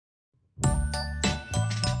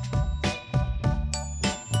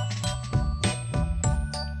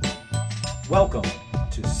Welcome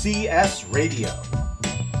to CS Radio.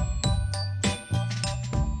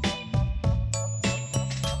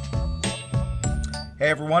 Hey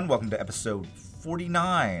everyone, welcome to episode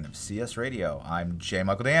 49 of CS Radio. I'm J.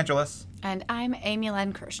 Michael DeAngelis. And I'm Amy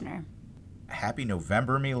Lynn Kirshner. Happy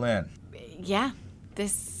November, me Lynn. Yeah,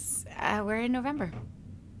 we're in November.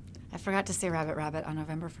 I forgot to say Rabbit Rabbit on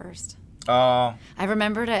November 1st. I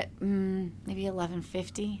remembered at maybe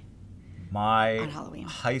 11:50 on Halloween.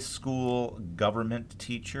 High school government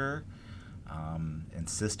teacher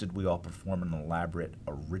insisted we all perform an elaborate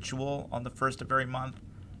ritual on the first of every month.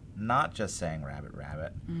 Not just saying rabbit,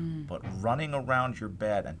 rabbit, but running around your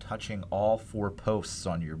bed and touching all four posts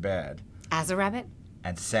on your bed. As a rabbit?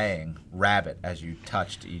 And saying rabbit as you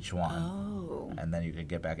touched each one. Oh. And then you could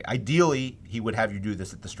get back. Ideally, he would have you do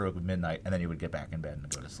this at the stroke of midnight, and then you would get back in bed and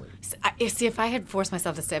go to sleep. See, if I had forced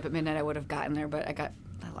myself to stay up at midnight, I would have gotten there, but I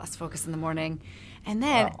lost focus in the morning. And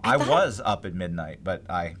then I was up at midnight, but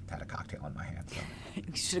I had a cocktail in my hand. So.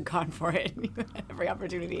 You should have gone for it every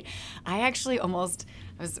opportunity. I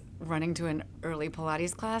was running to an early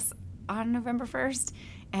Pilates class on November 1st,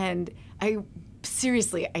 and I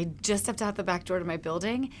just stepped out the back door to my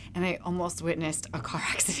building, and I almost witnessed a car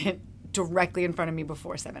accident directly in front of me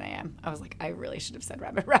before 7 a.m. I was like, I really should have said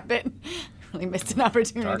rabbit, rabbit. Really missed an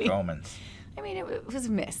opportunity. Dark omens. I mean, it was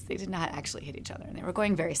a miss. They did not actually hit each other, and they were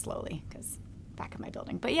going very slowly because back in my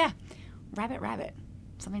building. But yeah, rabbit, rabbit.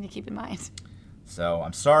 Something to keep in mind. So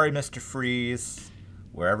I'm sorry, Mr. Freeze,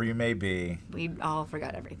 wherever you may be. We all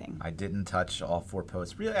forgot everything. I didn't touch all four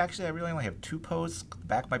posts. I really only have two posts. The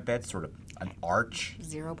back of my bed, sort of an arch.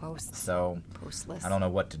 0 posts. So postless. I don't know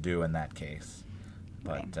what to do in that case.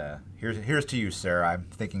 But right. Here's to you, sir. I'm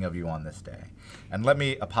thinking of you on this day. And let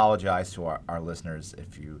me apologize to our listeners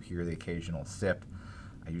if you hear the occasional sip.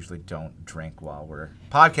 I usually don't drink while we're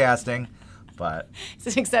podcasting, but it's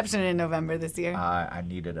an exception in November this year. I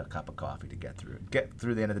needed a cup of coffee to get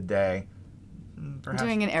through the end of the day. Perhaps,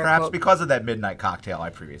 doing an air perhaps quote. Because of that midnight cocktail I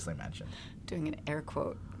previously mentioned. Doing an air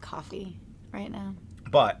quote coffee right now.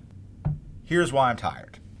 But here's why I'm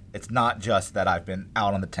tired. It's not just that I've been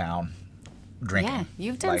out on the town drinking. Yeah,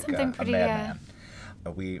 you've done like something pretty. A madman.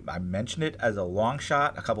 I mentioned it as a long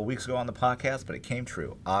shot a couple weeks ago on the podcast, but it came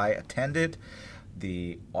true. I attended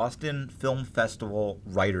the Austin Film Festival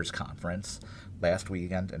Writers Conference last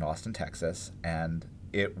weekend in Austin, Texas, and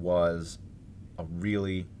it was a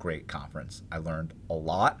really great conference. I learned a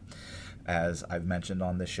lot. As I've mentioned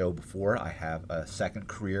on this show before, I have a second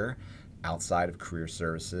career outside of career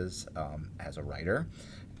services as a writer,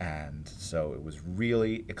 and so it was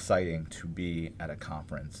really exciting to be at a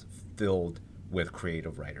conference filled with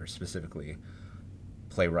creative writers, specifically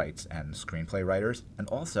playwrights and screenplay writers, and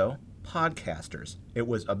also podcasters. It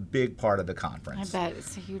was a big part of the conference. I bet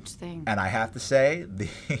it's a huge thing. And I have to say,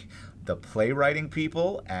 the playwriting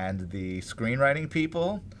people and the screenwriting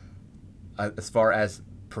people, as far as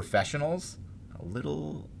professionals, a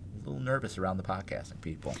little nervous around the podcasting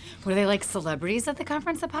people. Were they like celebrities at the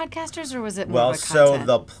conference, the podcasters, or was it more of a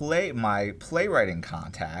content? So my playwriting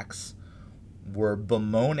contacts were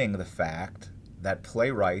bemoaning the fact that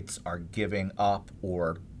playwrights are giving up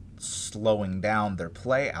or slowing down their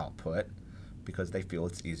play output because they feel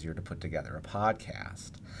it's easier to put together a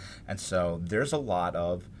podcast. And so there's a lot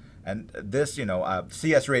of, and this,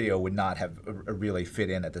 CS Radio would not have really fit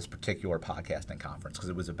in at this particular podcasting conference because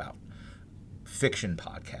it was about fiction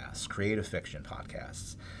podcasts, creative fiction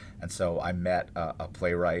podcasts. And so I met a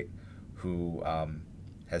playwright who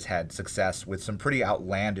has had success with some pretty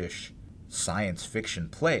outlandish science fiction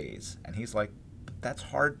plays. And he's like, that's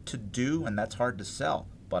hard to do and that's hard to sell.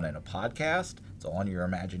 But in a podcast, it's all in your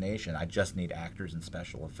imagination. I just need actors and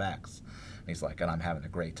special effects. And he's like, and I'm having a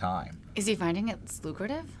great time. Is he finding it's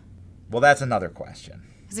lucrative? Well, that's another question.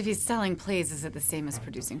 Because if he's selling plays, is it the same as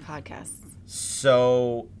producing podcasts?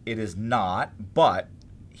 So it is not, but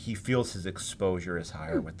he feels his exposure is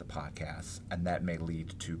higher with the podcasts, and that may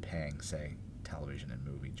lead to paying, say, television and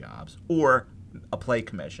movie jobs or a play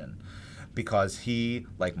commission. Because he,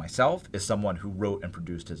 like myself, is someone who wrote and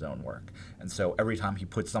produced his own work. And so every time he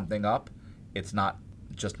puts something up, it's not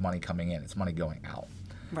just money coming in, it's money going out.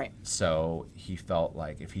 Right. So he felt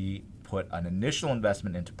like if he put an initial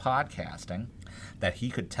investment into podcasting, that he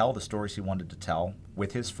could tell the stories he wanted to tell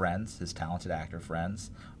with his friends, his talented actor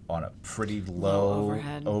friends, on a pretty low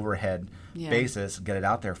overhead basis, get it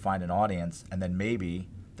out there, find an audience, and then maybe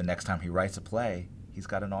the next time he writes a play, he's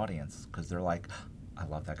got an audience because they're like, I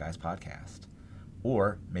love that guy's podcast.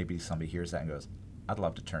 Or maybe somebody hears that and goes, I'd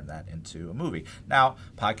love to turn that into a movie. Now,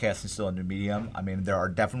 podcasting is still a new medium. I mean, there are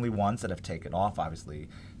definitely ones that have taken off. Obviously,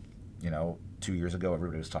 2 years ago,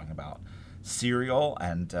 everybody was talking about serial,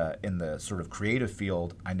 and in the sort of creative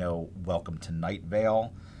field, I know Welcome to Night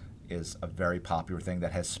Vale is a very popular thing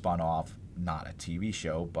that has spun off not a TV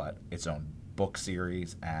show, but its own book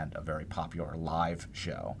series and a very popular live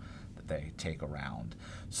show that they take around.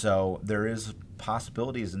 So there is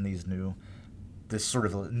possibilities in this sort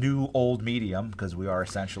of new old medium, because we are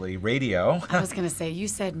essentially radio. I was going to say, you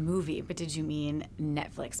said movie, but did you mean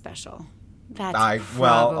Netflix special? That's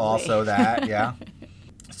well, also that, yeah.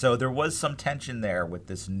 So there was some tension there with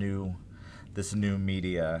this new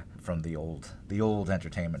media from the old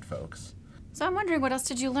entertainment folks. So I'm wondering, what else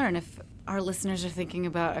did you learn? If our listeners are thinking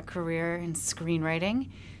about a career in screenwriting,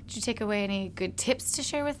 did you take away any good tips to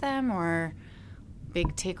share with them, or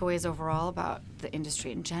big takeaways overall about the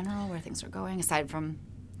industry in general, where things are going, aside from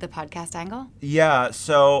the podcast angle? Yeah,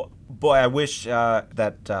 so, boy, I wish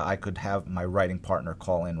that I could have my writing partner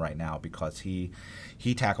call in right now, because he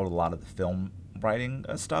tackled a lot of the film writing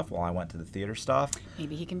stuff while I went to the theater stuff.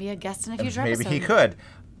 Maybe he can be a guest in a future episode. Maybe he could.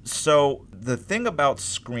 So the thing about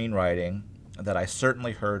screenwriting that I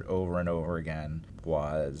certainly heard over and over again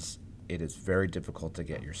was it is very difficult to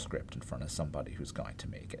get your script in front of somebody who's going to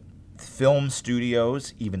make it. Film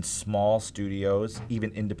studios, even small studios,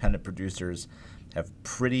 even independent producers have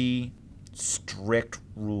pretty strict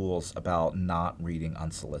rules about not reading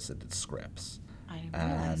unsolicited scripts.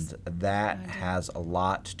 And that has a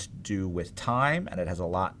lot to do with time, and it has a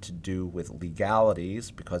lot to do with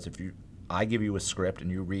legalities, because if I give you a script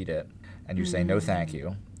and you read it and you say no thank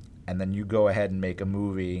you, and then you go ahead and make a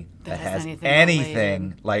movie that has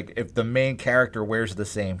anything like if the main character wears the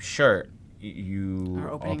same shirt, you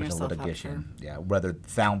open to litigation. Yeah, whether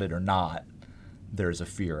founded or not, there's a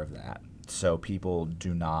fear of that. So people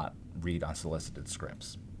do not read unsolicited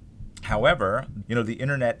scripts. However, the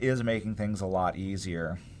internet is making things a lot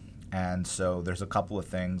easier, and so there's a couple of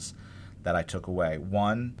things that I took away.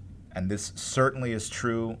 One, and this certainly is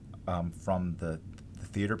true from the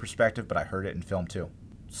theater perspective, but I heard it in film too.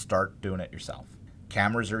 Start doing it yourself.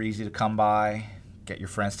 Cameras are easy to come by. Get your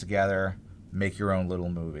friends together. Make your own little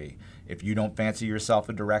movie. If you don't fancy yourself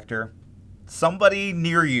a director, somebody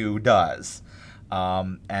near you does,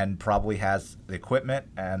 and probably has the equipment,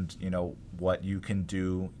 and what you can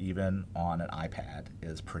do even on an iPad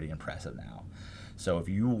is pretty impressive now. So if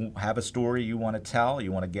you have a story you want to tell,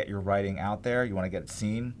 you want to get your writing out there, you want to get it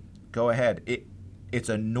seen, go ahead. It's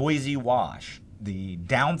a noisy wash. The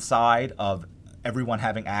downside of everyone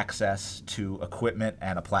having access to equipment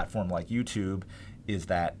and a platform like YouTube is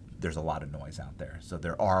that there's a lot of noise out there. So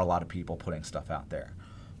there are a lot of people putting stuff out there,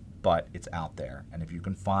 but it's out there. And if you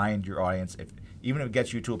can find your audience, even if it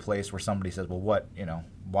gets you to a place where somebody says, well,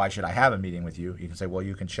 why should I have a meeting with you? You can say, well,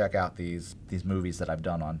 you can check out these movies that I've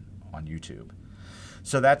done on YouTube.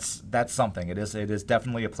 So that's something. It is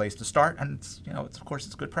definitely a place to start, and of course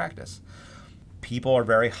it's good practice. People are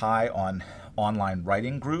very high on online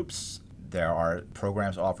writing groups. There are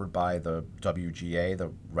programs offered by the WGA,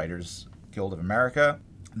 the Writers Guild of America.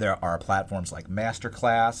 There are platforms like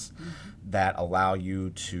Masterclass that allow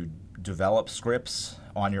you to develop scripts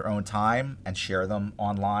on your own time and share them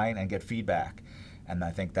online and get feedback. And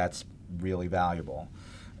I think that's really valuable.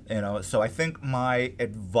 So I think my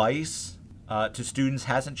advice to students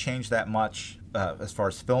hasn't changed that much as far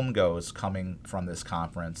as film goes coming from this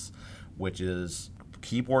conference, which is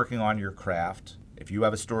keep working on your craft. If you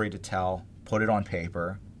have a story to tell, put it on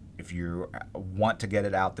paper. If you want to get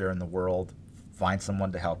it out there in the world, find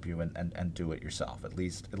someone to help you and do it yourself, at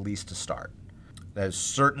least to start. That is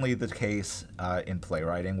certainly the case in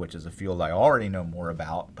playwriting, which is a field I already know more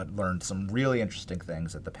about, but learned some really interesting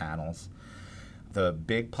things at the panels. The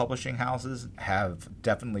big publishing houses have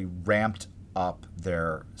definitely ramped up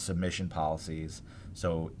their submission policies,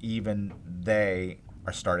 so even they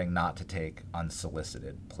are starting not to take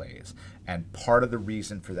unsolicited plays. And part of the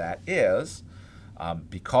reason for that is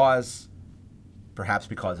perhaps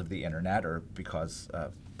because of the internet or because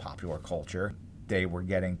of popular culture, they were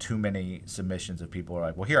getting too many submissions of people who are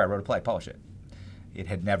like, well, here, I wrote a play, publish it. It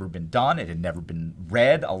had never been done. It had never been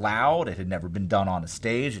read aloud. It had never been done on a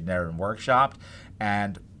stage. It had never been workshopped.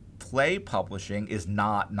 And play publishing is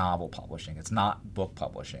not novel publishing. It's not book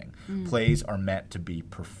publishing. Plays are meant to be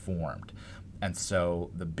performed. And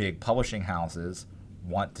so the big publishing houses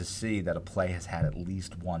want to see that a play has had at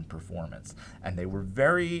least one performance. And they were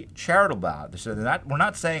very charitable about it. So we're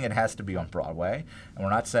not saying it has to be on Broadway, and we're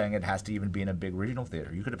not saying it has to even be in a big regional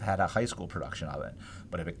theater. You could have had a high school production of it.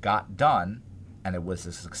 But if it got done and it was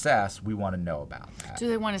a success, we want to know about that. Do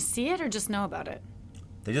they want to see it or just know about it?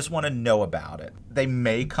 They just want to know about it. They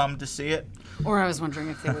may come to see it. Or I was wondering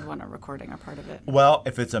if they would want a recording or part of it. Well,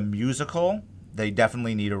 if it's a musical, they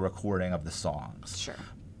definitely need a recording of the songs. Sure.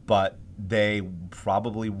 But They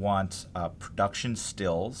probably want production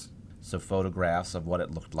stills, so photographs of what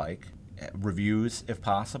it looked like, reviews if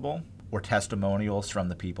possible, or testimonials from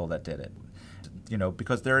the people that did it.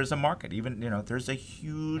 Because there is a market. Even, there's a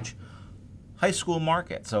huge high school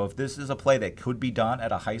market. So if this is a play that could be done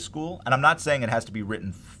at a high school, and I'm not saying it has to be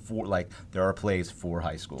written for, like, there are plays for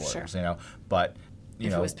high schoolers, sure. But,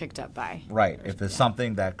 if it was picked up by. Right. If it's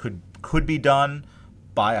something that could be done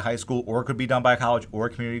by a high school, or it could be done by a college or a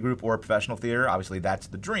community group or a professional theater, obviously that's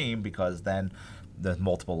the dream, because then there's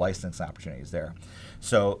multiple licensing opportunities there.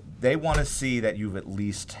 So they want to see that you've at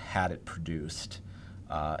least had it produced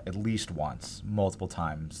at least once, multiple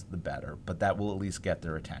times the better, but that will at least get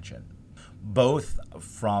their attention. Both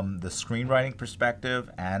from the screenwriting perspective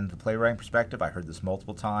and the playwriting perspective, I heard this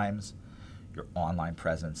multiple times, your online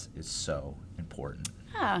presence is so important.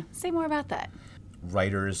 Say more about that.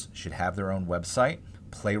 Writers should have their own website.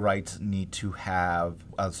 Playwrights need to have,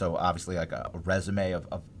 so obviously like a resume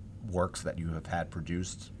of works that you have had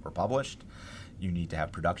produced or published. You need to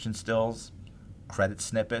have production stills, credit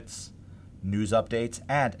snippets, news updates,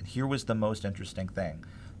 and here was the most interesting thing.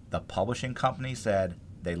 The publishing company said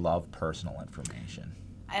they love personal information.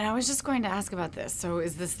 And I was just going to ask about this. So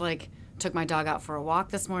is this like, took my dog out for a walk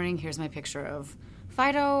this morning, here's my picture of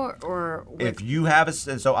Fido, or... If you have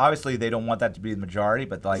so obviously they don't want that to be the majority,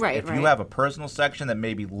 but like if you have a personal section that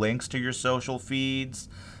maybe links to your social feeds,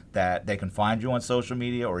 that they can find you on social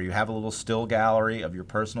media, or you have a little still gallery of your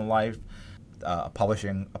personal life. A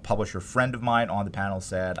publisher friend of mine on the panel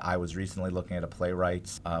said, I was recently looking at a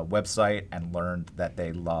playwright's website and learned that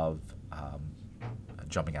they love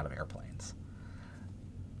jumping out of airplanes.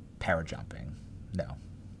 Parajumping. No.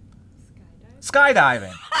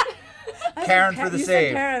 Skydiving. Karen for the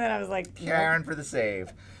save. Karen, and I was like, Karen for the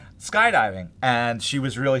save. Skydiving. And she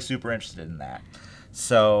was really super interested in that.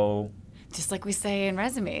 So... just like we say in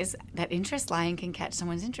resumes, that interest line can catch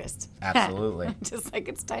someone's interest. Absolutely. Just like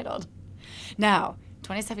it's titled. Now,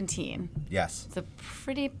 2017. Yes. It's a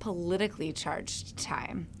pretty politically charged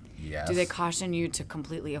time. Yes. Do they caution you to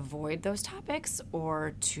completely avoid those topics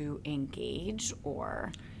or to engage?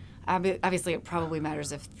 Or obviously it probably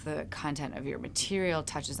matters if the content of your material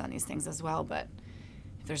touches on these things as well, but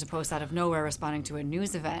if there's a post out of nowhere responding to a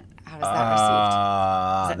news event, how is that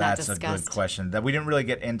received? Is that that's not discussed? A good question. That we didn't really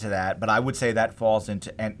get into that, but I would say that falls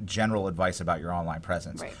into general advice about your online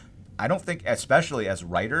presence. Right. I don't think, especially as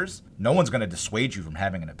writers, no one's going to dissuade you from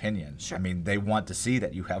having an opinion. Sure. I mean, they want to see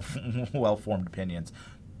that you have well-formed opinions.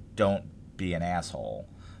 Don't be an asshole.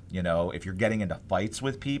 If you're getting into fights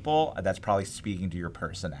with people, that's probably speaking to your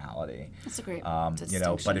personality. That's a great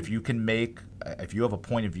distinction. But if you have a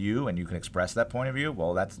point of view and you can express that point of view,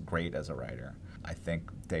 well, that's great as a writer. I think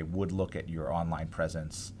they would look at your online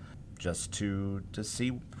presence just to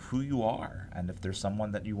see who you are and if there's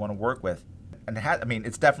someone that you want to work with. And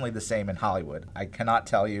it's definitely the same in Hollywood. I cannot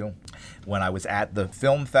tell you, when I was at the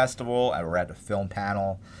film festival or at a film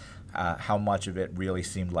panel, how much of it really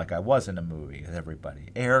seemed like I was in a movie. Everybody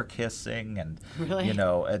air kissing and, really?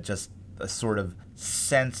 Just a sort of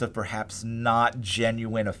sense of perhaps not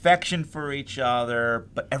genuine affection for each other.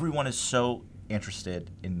 But everyone is so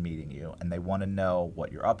interested in meeting you, and they want to know what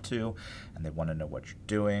you're up to, and they want to know what you're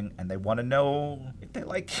doing, and they want to know if they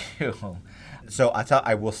like you. So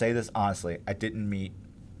I will say this honestly, I didn't meet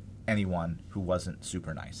anyone who wasn't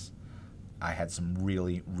super nice. I had some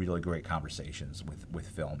really, really great conversations with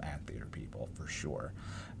film and theater people, for sure.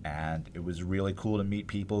 And it was really cool to meet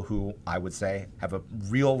people who I would say have a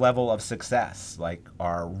real level of success, like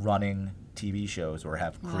are running TV shows or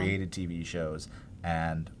have created TV shows,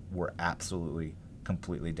 and were absolutely,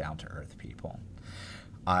 completely down-to-earth people.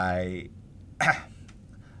 The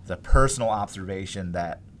personal observation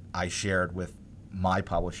that I shared with my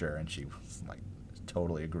publisher, and she was like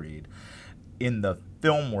totally agreed, in the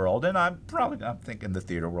film world, and I'm thinking the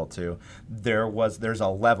theater world too, there's a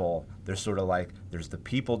level, there's the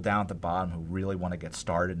people down at the bottom who really want to get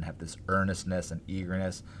started and have this earnestness and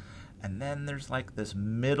eagerness, and then there's like this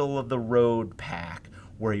middle of the road pack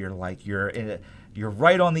where you're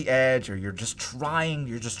right on the edge, or you're just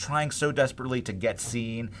trying so desperately to get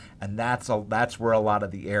seen, and that's where a lot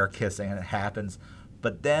of the air kissing happens.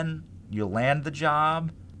 But then you land the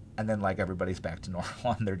job, and then like everybody's back to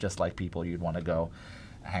normal, and they're just like people you'd want to go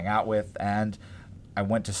hang out with. And I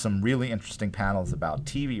went to some really interesting panels about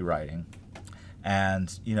TV writing,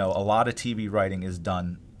 and a lot of TV writing is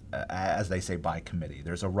done, as they say, by committee.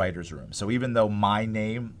 There's a writer's room. So even though my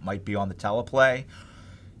name might be on the teleplay,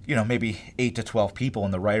 maybe 8 to 12 people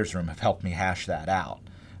in the writer's room have helped me hash that out.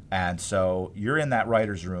 And so you're in that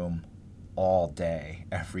writer's room all day,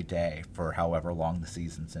 every day, for however long the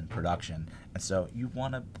season's in production. And so you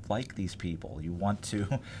want to like these people. You want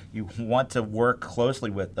to work closely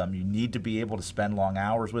with them. You need to be able to spend long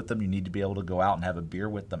hours with them. You need to be able to go out and have a beer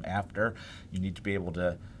with them after. You need to be able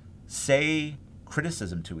to say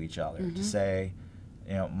criticism to each other, to say,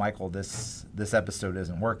 Michael, this episode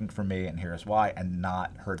isn't working for me, and here's why, and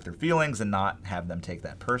not hurt their feelings and not have them take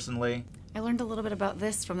that personally. I learned a little bit about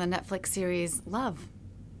this from the Netflix series Love.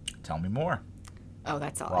 Tell me more. Oh,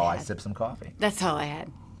 that's all While I I had. sip some coffee. That's all I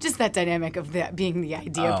had. Just that dynamic of that being the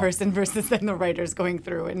idea person versus then the writers going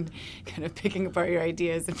through and kind of picking apart your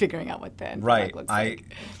ideas and figuring out what the end Right. product looks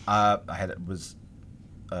like. It was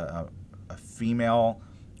a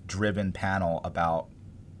female-driven panel about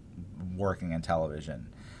working in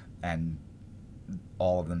television, and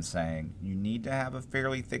all of them saying you need to have a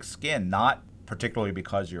fairly thick skin, not particularly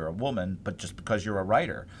because you're a woman, but just because you're a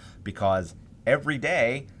writer, because every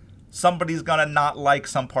day somebody's gonna not like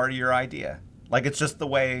some part of your idea. Like, it's just the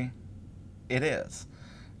way it is,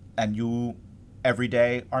 and you every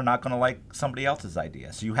day are not gonna like somebody else's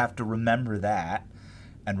idea. So you have to remember that,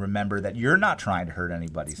 and remember that you're not trying to hurt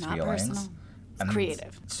anybody's It's not feelings. personal. It's And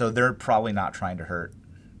creative. so they're probably not trying to hurt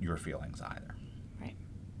your feelings either. Right.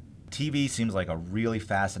 TV seems like a really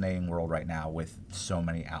fascinating world right now with so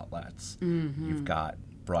many outlets. You've got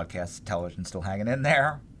broadcast television still hanging in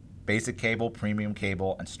there, basic cable, premium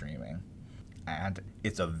cable, and streaming. And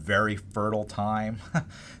it's a very fertile time.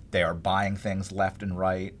 They are buying things left and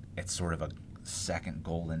right. It's sort of a second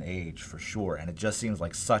golden age for sure. And it just seems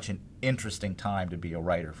like such an interesting time to be a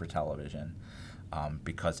writer for television,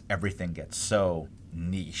 because everything gets so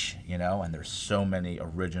niche, and there's so many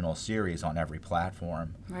original series on every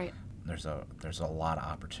platform. Right. There's a lot of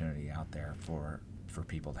opportunity out there for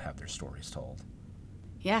people to have their stories told.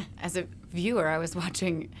 Yeah, as a viewer,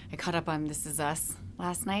 I caught up on This Is Us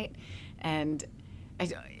last night, and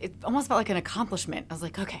it almost felt like an accomplishment. I was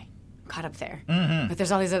like, okay, I'm caught up there. But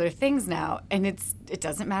there's all these other things now, and it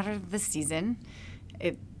doesn't matter the season.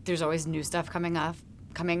 There's always new stuff coming up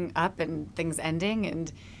and things ending, and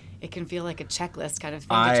it can feel like a checklist kind of thing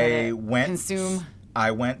to try to consume.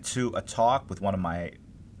 I went to a talk with one of my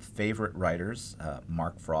favorite writers,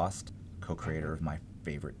 Mark Frost, co-creator of my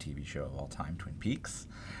favorite TV show of all time, Twin Peaks.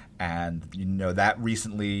 And that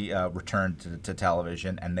recently returned to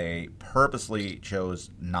television, and they purposely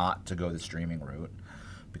chose not to go the streaming route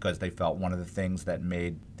because they felt one of the things that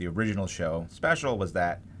made the original show special was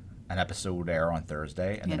that an episode would air on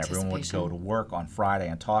Thursday, and then everyone would go to work on Friday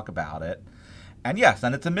and talk about it. And yes,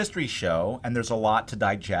 and it's a mystery show, and there's a lot to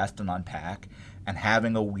digest and unpack, and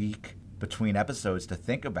having a week between episodes to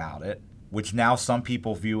think about it, which now some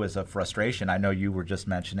people view as a frustration. I know you were just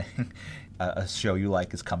mentioning a show you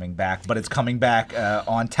like is coming back, but it's coming back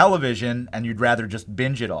on television, and you'd rather just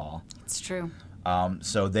binge it all. It's true.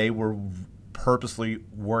 So they were purposely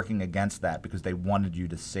working against that because they wanted you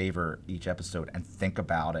to savor each episode and think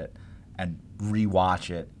about it and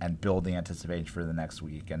rewatch it and build the anticipation for the next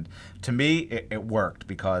week. And to me, it worked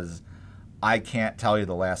because I can't tell you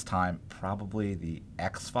the last time, probably the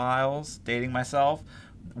X-Files, dating myself,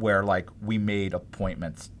 where we made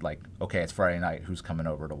appointments okay, it's Friday night, who's coming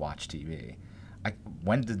over to watch TV?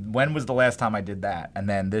 When was the last time I did that? And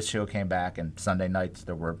then this show came back, and Sunday nights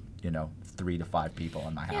there were 3 to 5 people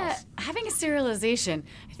in my house. Yeah, having a serialization.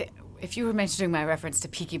 If you were mentioning my reference to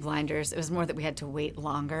Peaky Blinders, it was more that we had to wait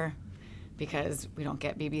longer because we don't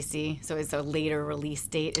get BBC, so it's a later release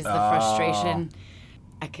date is the frustration.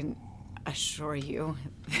 I can assure you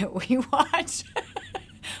that we watch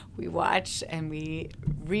and we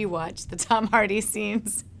rewatch the Tom Hardy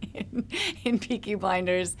scenes in Peaky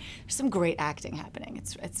Blinders. There's some great acting happening.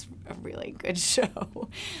 It's a really good show.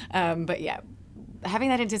 But yeah, having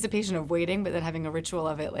that anticipation of waiting, but then having a ritual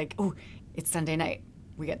of it, it's Sunday night.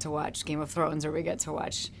 We get to watch Game of Thrones, or we get to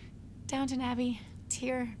watch Downton Abbey.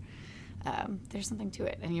 Here, there's something to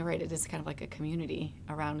it. And you're right, it is kind of like a community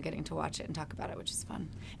around getting to watch it and talk about it, which is fun.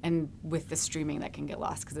 And with the streaming, that can get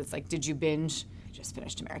lost because it's did you binge? I just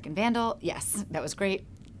finished American Vandal. Yes, that was great.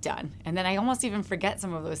 Done. And then I almost even forget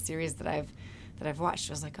some of those series that I've watched.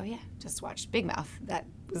 I was like, oh yeah, just watched Big Mouth. That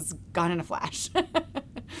was gone in a flash. But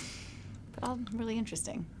all really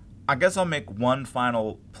interesting. I guess I'll make one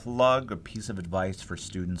final plug, a piece of advice for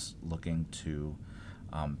students looking to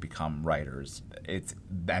become writers.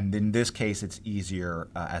 And in this case, it's easier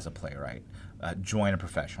as a playwright. Join a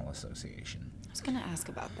professional association. I was going to ask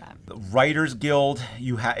about that. The Writers Guild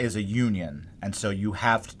is a union, and so you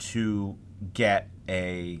have to get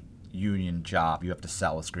a union job. You have to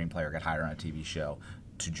sell a screenplay or get hired on a TV show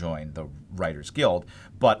to join the Writers Guild.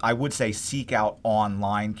 But I would say seek out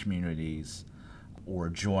online communities or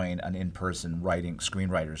join an in-person writing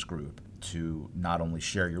screenwriters group to not only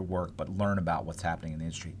share your work but learn about what's happening in the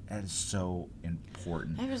industry. That is so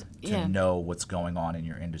important to know what's going on in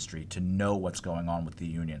your industry, to know what's going on with the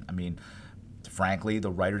union. I mean, frankly,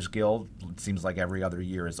 the Writers Guild, it seems like every other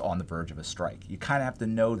year, is on the verge of a strike. You kind of have to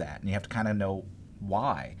know that, and you have to kind of know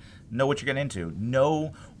why. Know what you're getting into.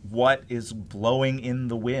 Know what is blowing in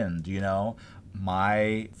the wind, you know?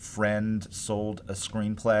 My friend sold a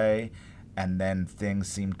screenplay, and then things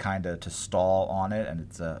seemed kind of to stall on it, and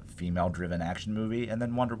it's a female-driven action movie, and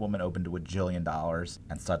then Wonder Woman opened to $1 jillion,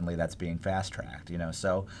 and suddenly that's being fast-tracked, you know?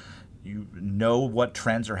 So you know what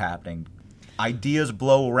trends are happening. Ideas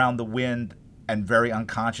blow around the wind, and very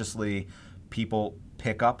unconsciously people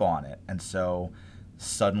pick up on it, and so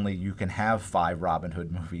suddenly you can have 5 Robin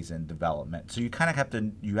Hood movies in development. So you kind of have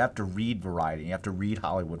to read Variety, you have to read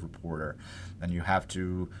Hollywood Reporter, and you have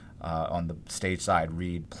to on the stage side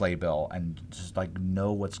read Playbill, and just like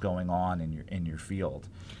know what's going on in your field.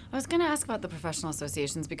 I was going to ask about the professional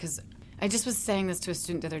associations, because I just was saying this to a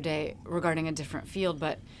student the other day regarding a different field,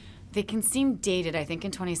 but they can seem dated, I think,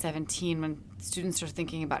 in 2017 when students are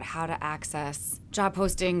thinking about how to access job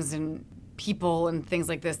postings and people and things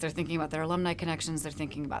like this. They're thinking about their alumni connections, they're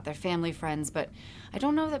thinking about their family, friends, but I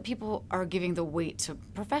don't know that people are giving the weight to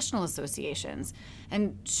professional associations.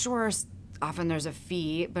 And sure, often there's a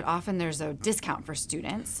fee, but often there's a discount for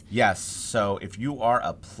students. Yes, so if you are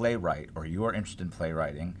a playwright or you are interested in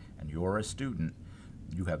playwriting and you're a student,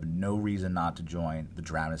 you have no reason not to join the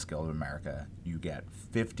Dramatists Guild of America. You get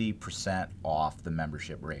 50% off the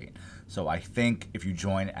membership rate. So I think if you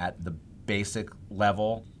join at the basic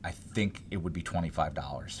level, I think it would be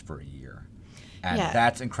 $25 for a year. And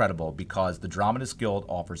that's incredible, because the Dramatists Guild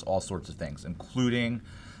offers all sorts of things, including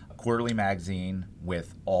a quarterly magazine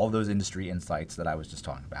with all those industry insights that I was just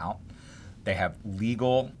talking about. They have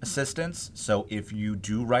legal assistance, so if you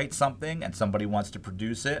do write something and somebody wants to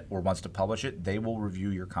produce it or wants to publish it, they will review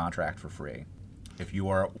your contract for free. If you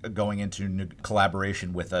are going into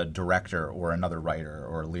collaboration with a director or another writer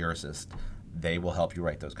or a lyricist, they will help you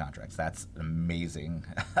write those contracts. That's an amazing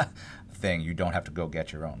thing. You don't have to go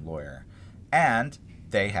get your own lawyer. And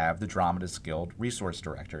they have the Dramatists Guild Resource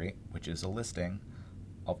Directory, which is a listing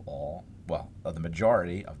of of the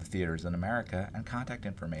majority of the theaters in America, and contact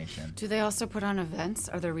information. Do they also put on events?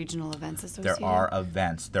 Are there regional events associated? There are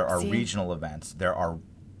events. There are regional events. There are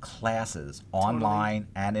classes online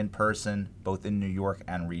and in person, both in New York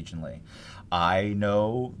and regionally. I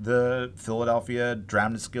know the Philadelphia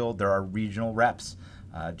Dramatists Guild. There are regional reps.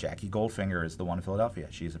 Jackie Goldfinger is the one in Philadelphia.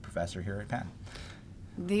 She's a professor here at Penn.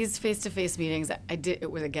 These face-to-face meetings,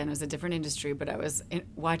 it was a different industry, but I was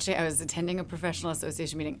attending a professional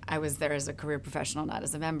association meeting. I was there as a career professional, not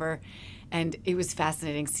as a member, and it was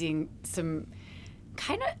fascinating seeing some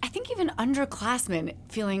kind of, I think even underclassmen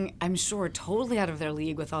feeling, I'm sure, totally out of their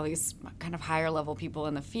league with all these kind of higher level people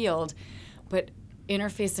in the field, but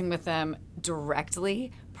interfacing with them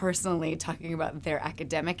directly, personally, talking about their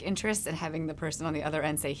academic interests and having the person on the other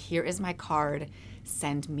end say, here is my card,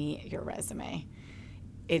 send me your resume.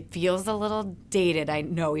 It feels a little dated, I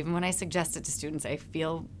know. Even when I suggest it to students, I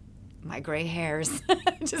feel my gray hairs.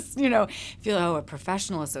 Just, feel, a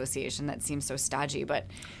professional association, that seems so stodgy, but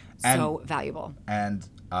so valuable. And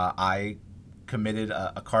I committed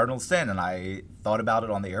a cardinal sin, and I thought about it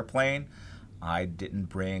on the airplane. I didn't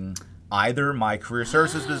bring either my career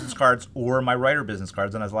services business cards or my writer business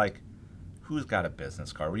cards, and I was like, who's got a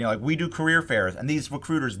business card? We do career fairs, and these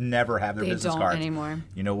recruiters never have their business cards. They don't anymore.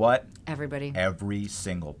 You know what? Everybody. Every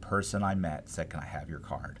single person I met said, can I have your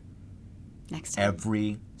card? Next time.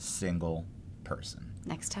 Every single person.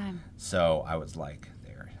 Next time. So I was like,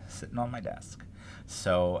 they're sitting on my desk.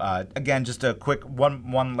 So again, just a quick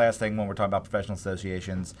one last thing when we're talking about professional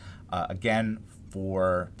associations. Again,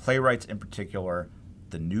 for playwrights in particular,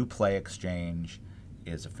 the New Play Exchange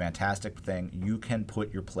is a fantastic thing. You can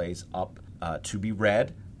put your plays up to be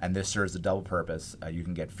read, and this serves a double purpose. You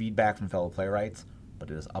can get feedback from fellow playwrights, but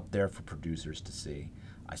it is up there for producers to see.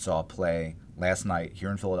 I saw a play last night here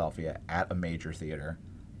in Philadelphia at a major theater.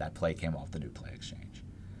 That play came off the New Play Exchange.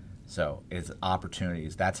 So it's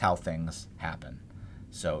opportunities. That's how things happen.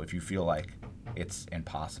 So if you feel like it's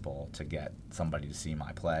impossible to get somebody to see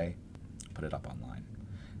my play, put it up online.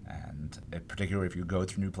 And particularly if you go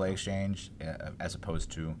through New Play Exchange, as opposed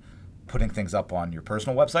to putting things up on your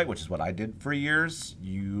personal website, which is what I did for years,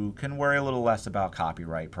 you can worry a little less about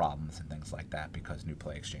copyright problems and things like that, because New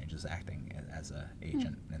Play Exchange is acting as an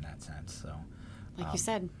agent in that sense. So, like you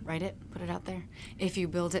said, write it, put it out there. If you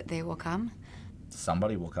build it, they will come.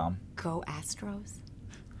 Somebody will come. Go Astros.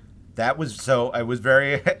 It was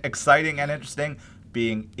very exciting and interesting.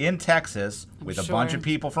 being in Texas with a bunch sure. of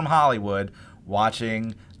people from Hollywood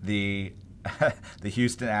watching the the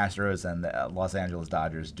Houston Astros and the Los Angeles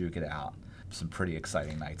Dodgers duke it out. Some pretty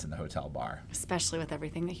exciting nights in the hotel bar. Especially with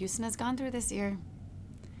everything that Houston has gone through this year.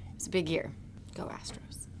 It's a big year. Go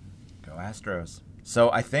Astros. Go Astros.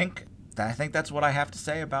 So I think that's what I have to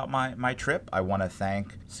say about my trip. I want to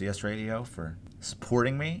thank CS Radio for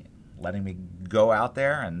supporting me, letting me go out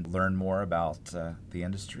there and learn more about the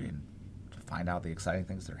industry and to find out the exciting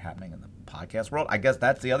things that are happening in the podcast world. I guess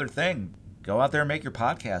that's the other thing. Go out there and make your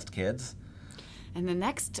podcast, kids. And the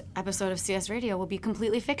next episode of CS Radio will be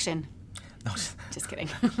completely fiction. No, Just kidding.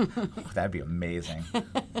 that'd be amazing.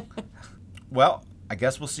 Well, I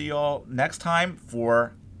guess we'll see you all next time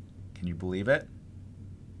for, can you believe it,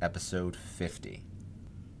 episode 50.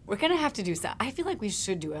 We're going to have to do so. I feel like we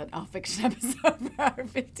should do an all-fiction episode for our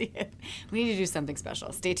 50th. We need to do something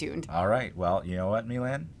special. Stay tuned. All right. Well, you know what,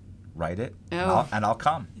 Milan? Write it, Oh. and I'll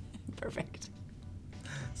come. Perfect.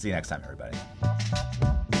 See you next time, everybody.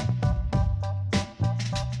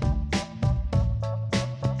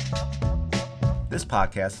 This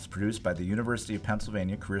podcast is produced by the University of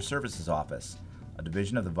Pennsylvania Career Services Office, a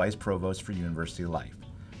division of the Vice Provost for University Life.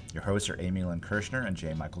 Your hosts are Amy Lynn Kirshner and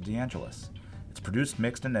J. Michael DeAngelis. It's produced,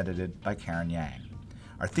 mixed, and edited by Karen Yang.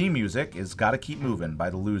 Our theme music is Gotta Keep Movin' by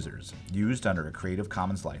The Losers, used under a Creative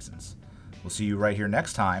Commons license. We'll see you right here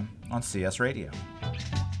next time on CS Radio.